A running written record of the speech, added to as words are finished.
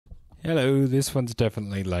Hello, this one's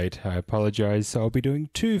definitely late. I apologize. So I'll be doing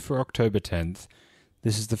two for October 10th.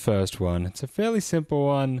 This is the first one. It's a fairly simple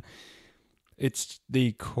one. It's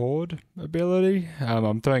the chord ability.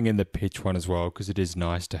 I'm throwing in the pitch one as well because it is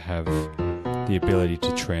nice to have the ability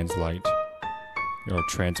to translate or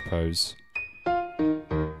transpose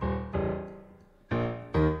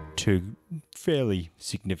to fairly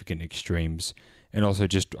significant extremes. And also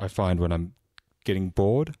just I find when I'm getting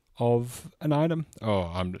bored of an item,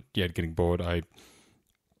 getting bored, I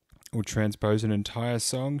will transpose an entire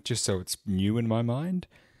song just so it's new in my mind.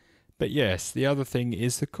 But yes, the other thing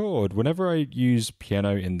is the chord. Whenever I use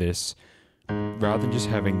piano in this, rather than just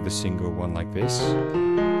having the single one like this,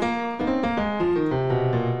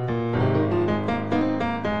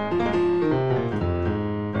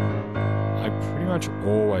 I pretty much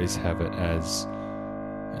always have it as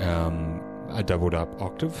a doubled up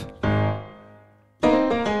octave.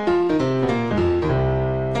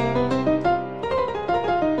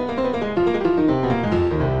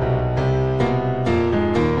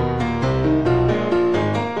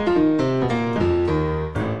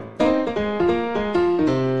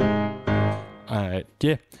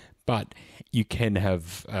 Yeah, but you can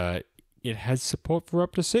have, it has support for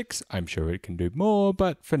up to 6. I'm sure it can do more,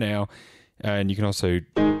 but for now, and you can also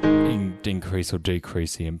increase or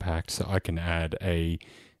decrease the impact. So I can add the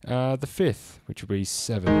 5th, which would be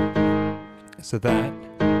 7. So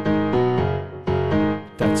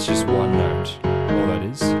that's just one note, all that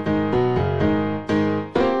is.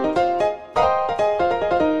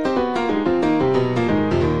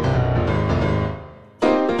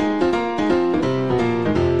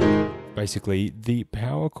 Basically, the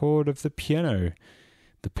power chord of the piano,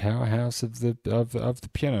 the powerhouse of the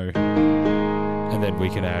piano, and then we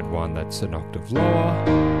can add one that's an octave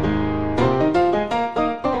lower.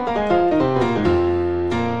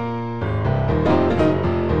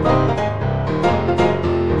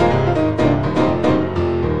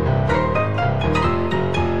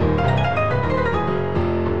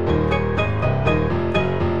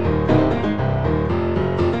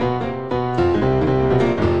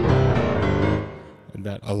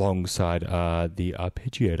 That alongside the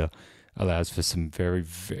arpeggiator allows for some very,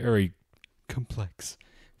 very complex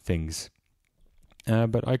things.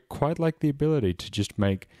 But I quite like the ability to just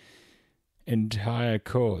make entire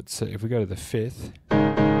chords. So if we go to the 5th,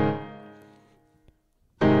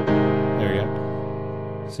 there we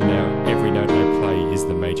go. So now every note I play is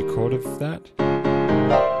the major chord of that.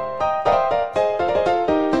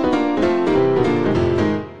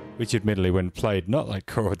 Which admittedly when played not like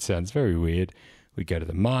chord sounds very weird. We go to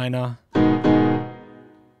the minor,